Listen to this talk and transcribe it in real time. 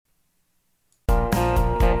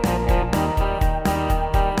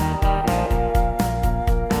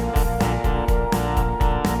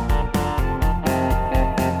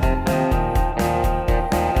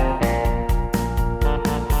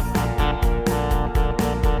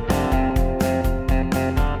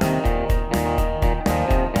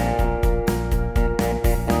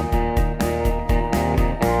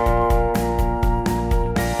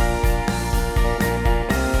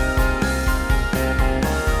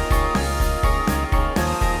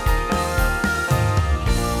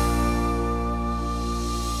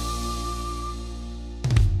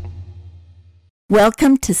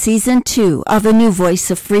Welcome to Season 2 of A New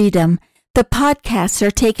Voice of Freedom. The podcasts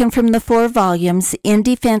are taken from the 4 volumes In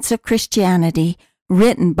Defense of Christianity,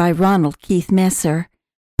 written by Ronald Keith Messer.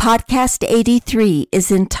 Podcast 83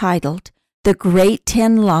 is entitled The Great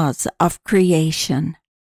 10 Laws of Creation.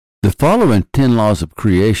 The following 10 laws of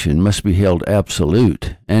creation must be held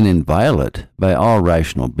absolute and inviolate by all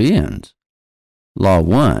rational beings. Law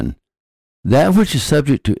 1. That which is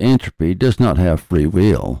subject to entropy does not have free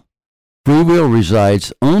will. Free will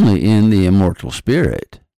resides only in the immortal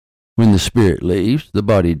spirit. When the spirit leaves, the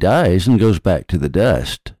body dies and goes back to the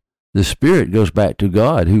dust. The spirit goes back to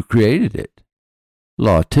God who created it.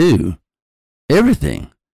 Law 2.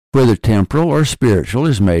 Everything, whether temporal or spiritual,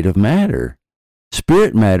 is made of matter.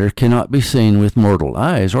 Spirit matter cannot be seen with mortal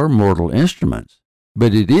eyes or mortal instruments,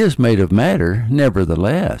 but it is made of matter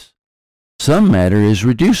nevertheless. Some matter is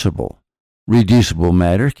reducible. Reducible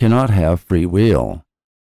matter cannot have free will.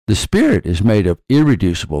 The spirit is made of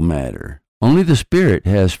irreducible matter. Only the spirit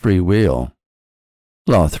has free will.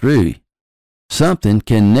 Law 3. Something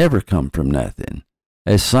can never come from nothing.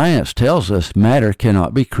 As science tells us, matter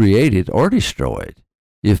cannot be created or destroyed.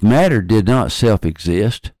 If matter did not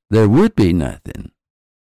self-exist, there would be nothing.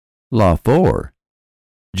 Law 4.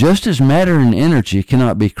 Just as matter and energy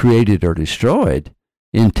cannot be created or destroyed,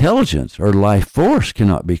 intelligence or life force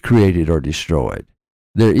cannot be created or destroyed.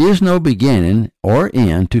 There is no beginning or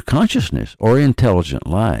end to consciousness or intelligent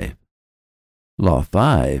life. Law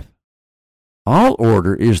 5. All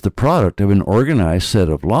order is the product of an organized set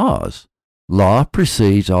of laws. Law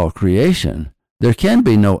precedes all creation. There can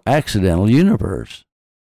be no accidental universe.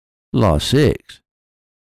 Law 6.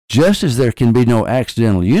 Just as there can be no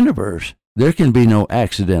accidental universe, there can be no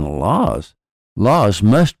accidental laws. Laws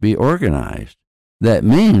must be organized. That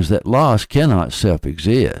means that laws cannot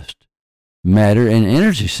self-exist. Matter and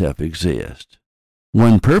energy self-exist.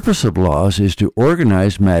 One purpose of laws is to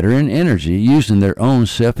organize matter and energy using their own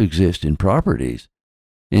self-existing properties.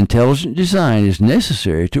 Intelligent design is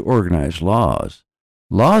necessary to organize laws.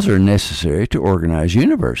 Laws are necessary to organize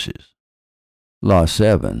universes. Law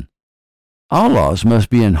 7. All laws must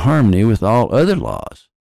be in harmony with all other laws,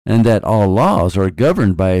 and that all laws are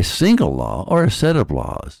governed by a single law or a set of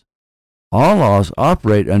laws. All laws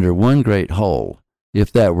operate under one great whole.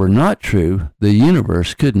 If that were not true, the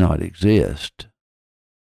universe could not exist.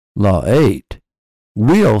 Law 8.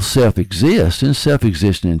 Will self-exists in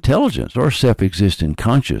self-existing intelligence or self-existing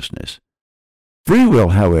consciousness. Free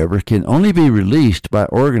will, however, can only be released by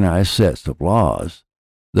organized sets of laws.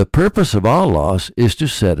 The purpose of all laws is to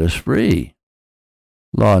set us free.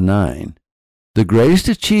 Law 9. The greatest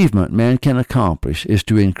achievement man can accomplish is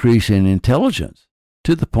to increase in intelligence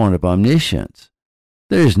to the point of omniscience.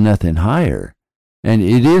 There is nothing higher, and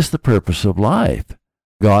it is the purpose of life.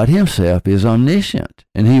 God himself is omniscient,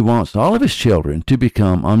 and he wants all of his children to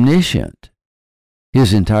become omniscient.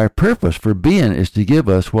 His entire purpose for being is to give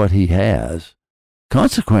us what he has.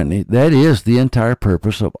 Consequently, that is the entire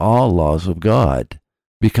purpose of all laws of God,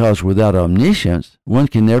 because without omniscience, one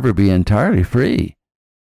can never be entirely free.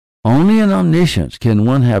 Only in omniscience can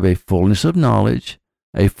one have a fullness of knowledge,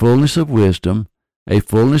 a fullness of wisdom, a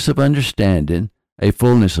fullness of understanding, a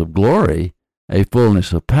fullness of glory, a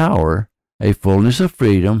fullness of power, a fullness of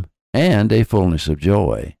freedom, and a fullness of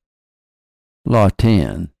joy. Law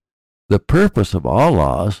 10. The purpose of all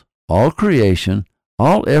laws, all creation,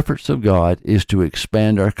 all efforts of God is to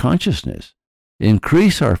expand our consciousness,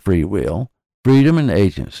 increase our free will, freedom and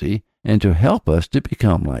agency, and to help us to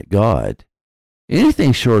become like God.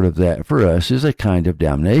 Anything short of that for us is a kind of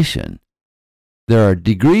damnation. There are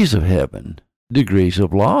degrees of heaven, degrees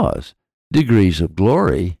of laws, degrees of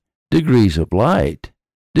glory, degrees of light,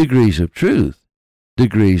 degrees of truth,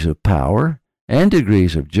 degrees of power, and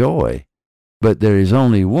degrees of joy. But there is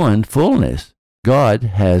only one fullness. God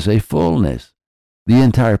has a fullness. The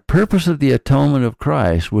entire purpose of the atonement of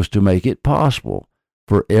Christ was to make it possible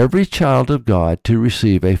for every child of God to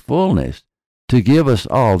receive a fullness, to give us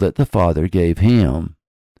all that the Father gave him.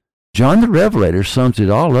 John the Revelator sums it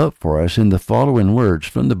all up for us in the following words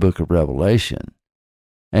from the book of Revelation.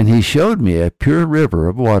 And he showed me a pure river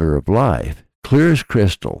of water of life, clear as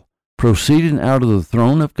crystal, proceeding out of the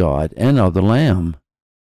throne of God and of the Lamb.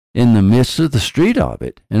 In the midst of the street of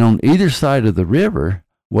it, and on either side of the river,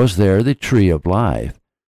 was there the tree of life,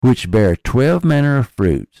 which bare 12 manner of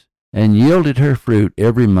fruits, and yielded her fruit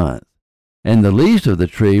every month. And the leaves of the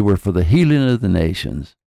tree were for the healing of the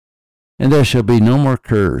nations. And there shall be no more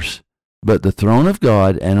curse, but the throne of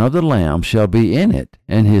God and of the Lamb shall be in it,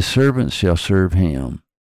 and his servants shall serve him.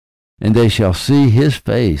 And they shall see his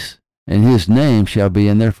face, and his name shall be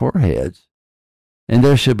in their foreheads. And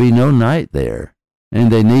there shall be no night there,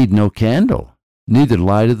 and they need no candle, neither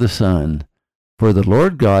light of the sun. For the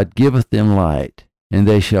Lord God giveth them light, and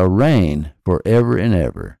they shall reign for ever and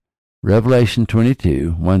ever. Revelation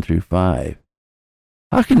 22, 1-5.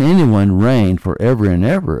 How can anyone reign for ever and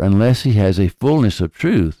ever unless he has a fullness of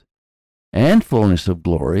truth, and fullness of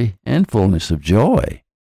glory, and fullness of joy?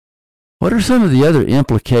 What are some of the other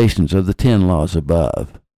implications of the 10 laws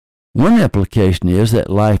above? One implication is that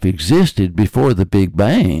life existed before the Big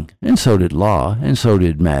Bang, and so did law, and so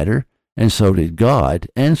did matter, and so did God,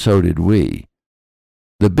 and so did we.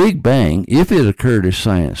 The Big Bang, if it occurred as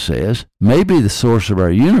science says, may be the source of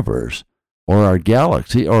our universe, or our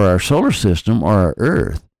galaxy, or our solar system, or our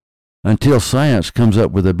Earth. Until science comes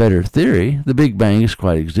up with a better theory, the Big Bang is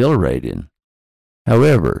quite exhilarating.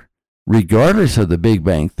 However, regardless of the Big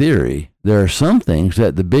Bang theory, there are some things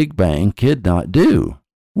that the Big Bang could not do.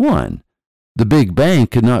 1. The Big Bang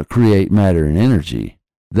could not create matter and energy.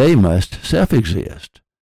 They must self-exist.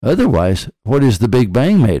 Otherwise, what is the Big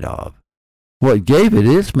Bang made of? What gave it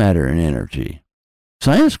its matter and energy?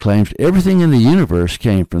 Science claims everything in the universe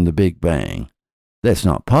came from the Big Bang. That's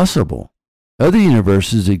not possible. Other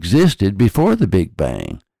universes existed before the Big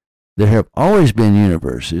Bang. There have always been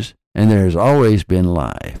universes, and there has always been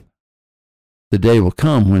life. The day will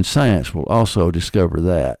come when science will also discover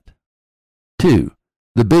that. 2.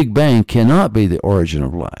 The Big Bang cannot be the origin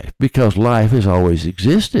of life, because life has always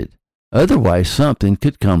existed. Otherwise, something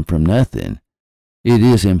could come from nothing. It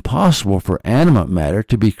is impossible for animate matter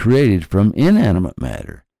to be created from inanimate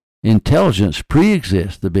matter. Intelligence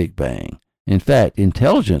pre-exists the Big Bang. In fact,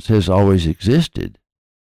 intelligence has always existed.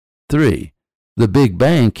 3. The Big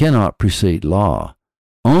Bang cannot precede law.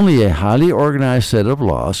 Only a highly organized set of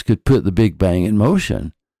laws could put the Big Bang in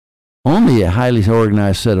motion. Only a highly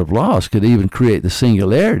organized set of laws could even create the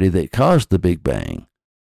singularity that caused the Big Bang.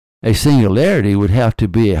 A singularity would have to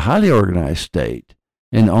be a highly organized state,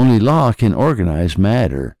 and only law can organize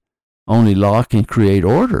matter. Only law can create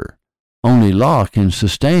order. Only law can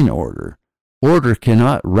sustain order. Order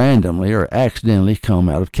cannot randomly or accidentally come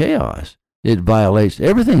out of chaos. It violates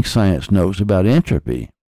everything science knows about entropy.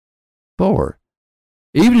 4.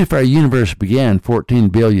 Even if our universe began 14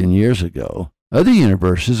 billion years ago, other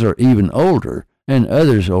universes are even older, and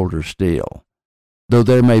others older still. Though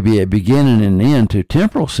there may be a beginning and end to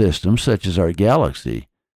temporal systems such as our galaxy,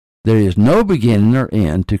 there is no beginning or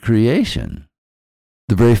end to creation.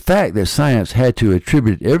 The very fact that science had to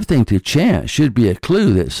attribute everything to chance should be a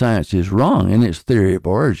clue that science is wrong in its theory of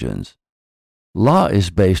origins. Law is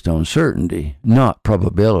based on certainty, not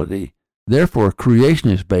probability. Therefore, creation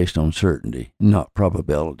is based on certainty, not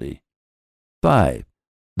probability. 5.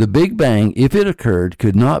 The Big Bang, if it occurred,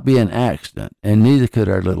 could not be an accident, and neither could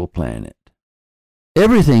our little planet.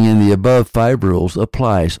 Everything in the above 5 rules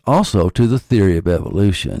applies also to the theory of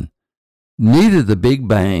evolution. Neither the Big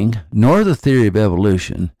Bang nor the theory of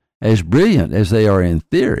evolution, as brilliant as they are in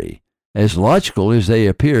theory, as logical as they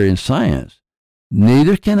appear in science,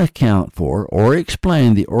 neither can account for or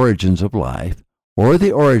explain the origins of life, or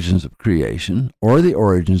the origins of creation, or the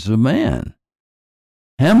origins of man.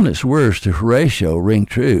 Hamlet's words to Horatio ring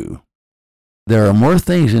true. There are more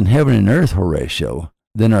things in heaven and earth, Horatio,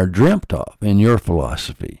 than are dreamt of in your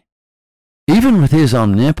philosophy. Even with his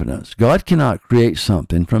omnipotence, God cannot create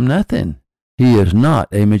something from nothing. He is not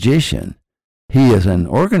a magician. He is an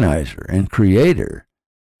organizer and creator.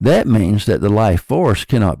 That means that the life force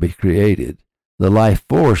cannot be created. The life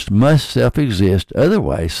force must self-exist,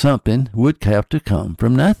 otherwise something would have to come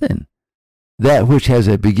from nothing. That which has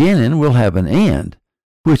a beginning will have an end,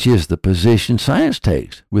 which is the position science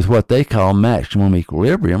takes with what they call maximum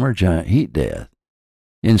equilibrium or giant heat death.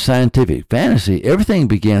 In scientific fantasy, everything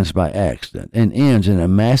begins by accident and ends in a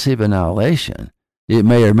massive annihilation. It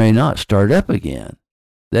may or may not start up again.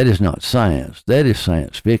 That is not science. That is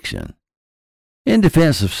science fiction. In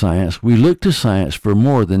defense of science, we look to science for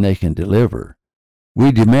more than they can deliver.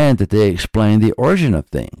 We demand that they explain the origin of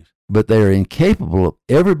things, but they are incapable of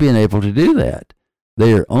ever being able to do that.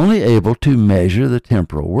 They are only able to measure the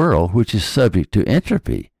temporal world, which is subject to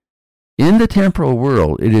entropy. In the temporal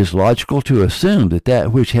world, it is logical to assume that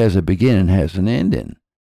that which has a beginning has an ending.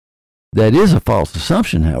 That is a false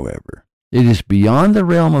assumption, however. It is beyond the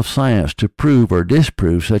realm of science to prove or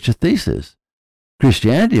disprove such a thesis.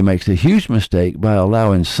 Christianity makes a huge mistake by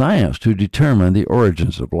allowing science to determine the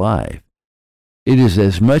origins of life. It is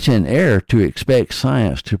as much an error to expect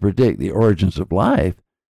science to predict the origins of life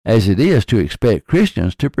as it is to expect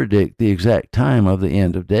Christians to predict the exact time of the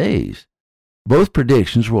end of days. Both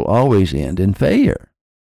predictions will always end in failure.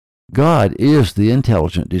 God is the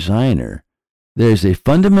intelligent designer. There is a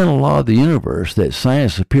fundamental law of the universe that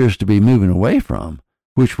science appears to be moving away from,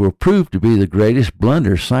 which will prove to be the greatest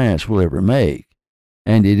blunder science will ever make.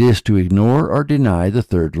 and it is to ignore or deny the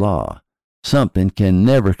third law. Something can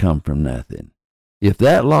never come from nothing. If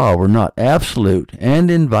that law were not absolute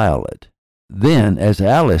and inviolate, then, as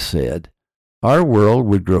Alice said, our world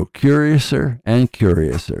would grow curiouser and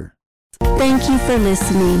curiouser. Thank you for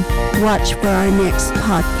listening. Watch for our next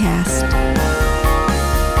podcast.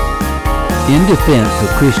 In Defense of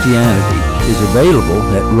Christianity is available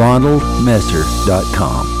at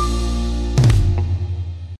ronaldmesser.com.